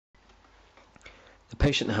The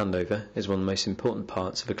patient handover is one of the most important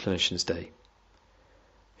parts of a clinician's day.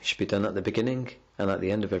 It should be done at the beginning and at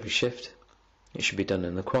the end of every shift. It should be done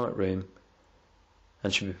in a quiet room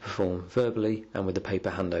and should be performed verbally and with a paper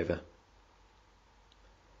handover.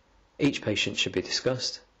 Each patient should be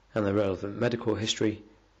discussed and the relevant medical history,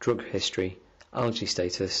 drug history, allergy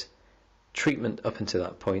status, treatment up until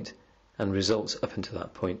that point and results up until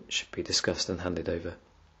that point should be discussed and handed over.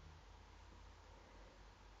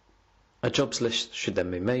 A jobs list should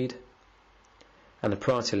then be made and a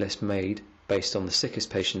priority list made based on the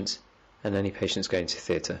sickest patients and any patients going to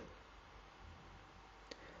theatre.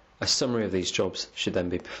 A summary of these jobs should then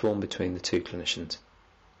be performed between the two clinicians.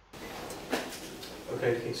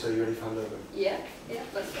 Okay, so you ready for handover? Yeah,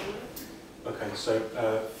 let's go. Okay, so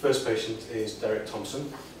first patient is Derek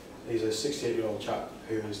Thompson. He's a 68-year-old chap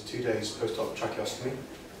who has 2 days post-op tracheostomy,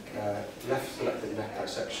 left selected neck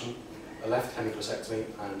dissection, a left hemiplasectomy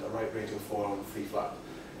and a right radial forearm free flap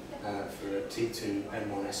for a T2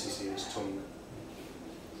 N1 SCC in his tongue.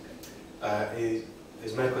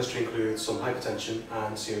 His medical history includes some hypertension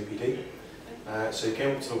and COPD. So he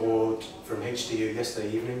came up to the ward from HDU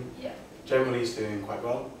yesterday evening. Yeah. Generally he's doing quite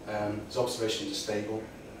well. His observations are stable.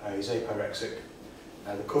 He's apyrexic.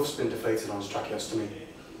 The cuff's been deflated on his tracheostomy.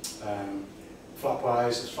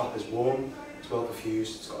 Flap-wise, his flap is warm, it's well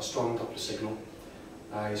perfused, it's got a strong Doppler signal.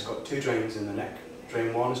 He's got 2 drains in the neck.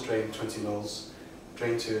 Drain 1 has drained 20 mils,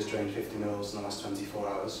 drain 2 has drained 50 mils in the last 24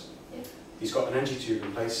 hours. Yeah. He's got an NG tube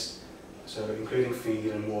in place, so including feed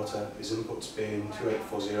and water, his input's been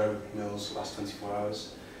 2840 mils the last 24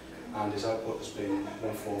 hours, and his output has been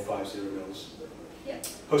 1450 mils. Yeah.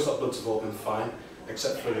 Post-op bloods have all been fine,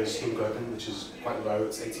 except for his hemoglobin, which is quite low,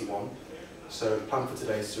 it's 81. So the plan for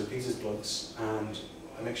today is to repeat his bloods and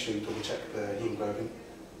make sure you double check the hemoglobin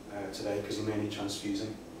today because he may need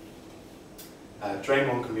transfusing. Drain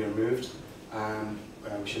 1 can be removed and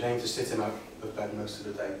we should aim to sit him out of bed most of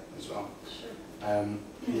the day as well. Sure.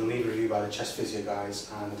 You'll need review by the chest physio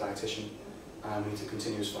guys and the dietitian and we need to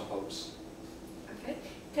continue his flap obs. Okay.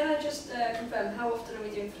 Can I just confirm, how often are we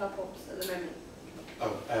doing flap obs at the moment?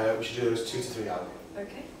 Oh, we should do those 2 to 3 hours.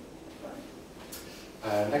 Okay.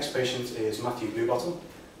 Next patient is Matthew Bluebottom.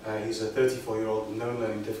 He's a 34-year-old with known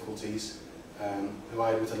learning difficulties who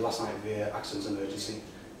I admitted last night via accident emergency.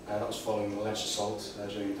 That was following an alleged assault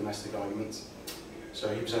during a domestic argument. So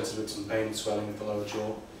he presented with some pain and swelling of the lower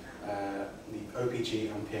jaw. The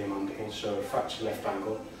OPG and PA mandible show a fractured left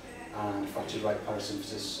angle and fractured right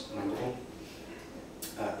parasymphysis mandible.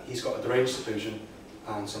 He's got a deranged occlusion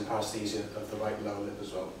and some paresthesia of the right lower lip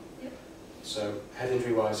as well. Yep. So head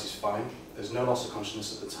injury wise he's fine. There's no loss of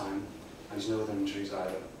consciousness at the time and there's no other injuries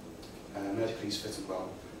either. Medically he's fit and well.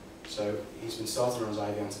 So he's been started on his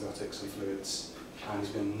IV antibiotics and fluids and he's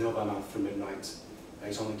been nil by mouth from midnight.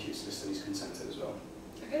 He's on the acute list and he's consented as well.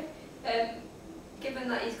 Okay. Given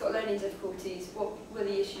that he's got learning difficulties, what were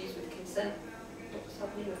the issues with consent? What's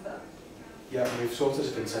happening with that? Yeah, we've sorted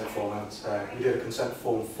a consent form out. We did a consent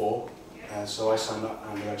form 4, so I signed that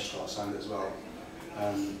and the registrar signed it as well.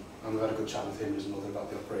 And we've had a good chat with him and his mother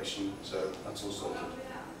about the operation, so that's all sorted.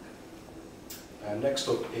 Next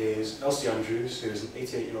up is Elsie Andrews, who is an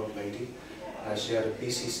 88-year-old lady. She had a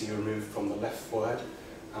BCC removed from the left forehead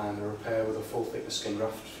and a repair with a full thickness skin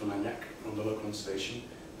graft from her neck under local installation,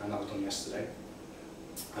 and that was done yesterday.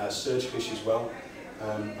 Surgically she's well,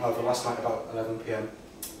 however last night about 11 PM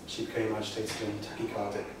she became agitated and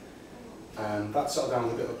tachycardic. That settled down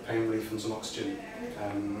with a bit of pain relief and some oxygen.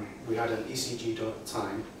 We had an ECG done at the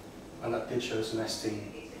time and that did show some ST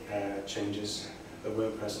changes that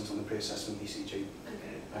weren't present on the pre-assessment ECG.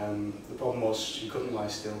 The problem was she couldn't lie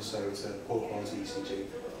still, so it's a poor quality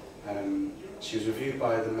ECG. She was reviewed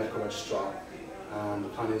by the medical registrar and the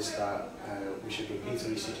plan is that we should repeat the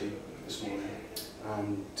ECG this morning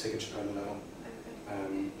and take a troponin level.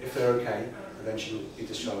 If they're okay, then she'll be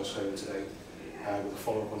discharged home today with a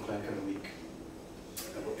follow-up on clinic in a week.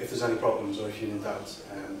 If there's any problems or if you're in doubt,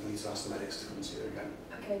 we need to ask the medics to come and see her again.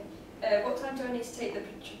 Okay. What time do I need to take the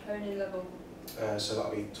troponin level? So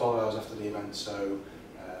that'll be 12 hours after the event, so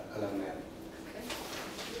 11 AM.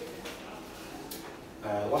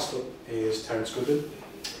 Okay. Last up is Terence Goodwin.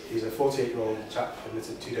 He's a 48-year-old chap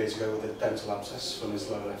admitted 2 days ago with a dental abscess from his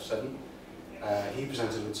lower left 7. He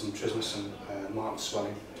presented with some trismus and marked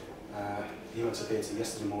swelling. He went to theatre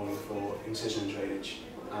yesterday morning for incision and drainage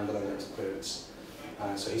and below dental clearance.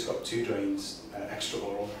 So he's got 2 drains, extra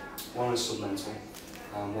oral. One is submental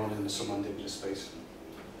and one in the submandibular space.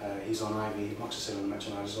 He's on IV Maxillofacial and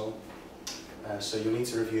metronidazole. So you'll need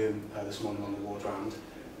to review him this morning on the ward round.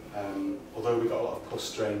 Although we got a lot of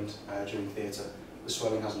pus drained during theatre, the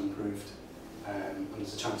swelling hasn't improved and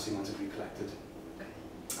there's a chance he might have recollected. Okay.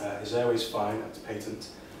 His airway's fine, that's patent,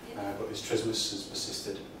 but his trismus has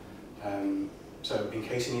persisted. So in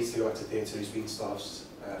case he needs to go back to theatre, he's been staffed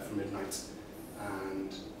for midnight,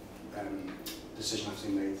 and decision has to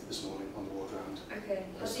be made this morning on the ward round. Okay.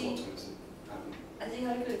 Has he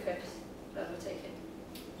had a glucose level taken?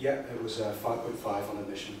 Yeah, it was 5.5 on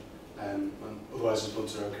admission. And otherwise his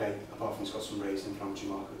bloods are okay, apart from he's got some raised inflammatory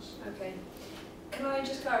markers. Okay. Can I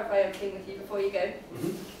just clarify everything with you before you go?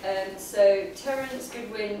 Mm-hmm. So, Terence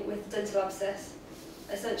Goodwin with dental abscess.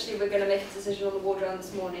 Essentially, we're going to make a decision on the ward round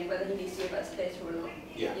this morning whether he needs to go back to theatre or not.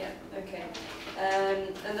 Yeah. Yeah, okay.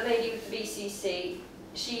 And the lady with the BCC,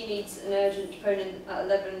 she needs an urgent troponin at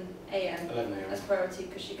 11 a.m. 11 a.m. as priority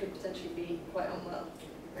because she could potentially be quite unwell.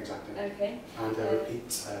 Exactly. Okay. And a repeat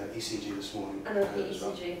ECG this morning. And a repeat as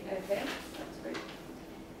well. ECG, okay, that's great.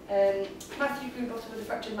 Matthew Greenbottom with a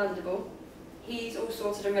fractured mandible, he's all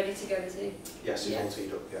sorted and ready to go, is he? Yes, he's all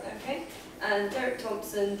teed up, yeah. Okay. And Derek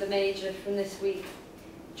Thompson, the major from this week,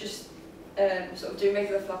 just sort of doing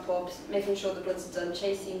regular flap obs, making sure the bloods are done,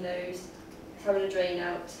 chasing those, having a drain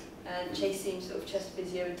out, and chasing sort of chest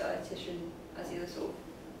physio and dietitian as the other sort of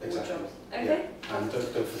Exactly. jobs. Okay. Yeah. And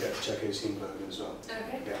don't forget to check his hemoglobin as well.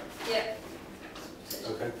 Okay. Yeah. Yeah.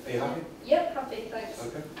 Okay. Are you happy? Yep, happy, thanks.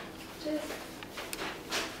 Okay.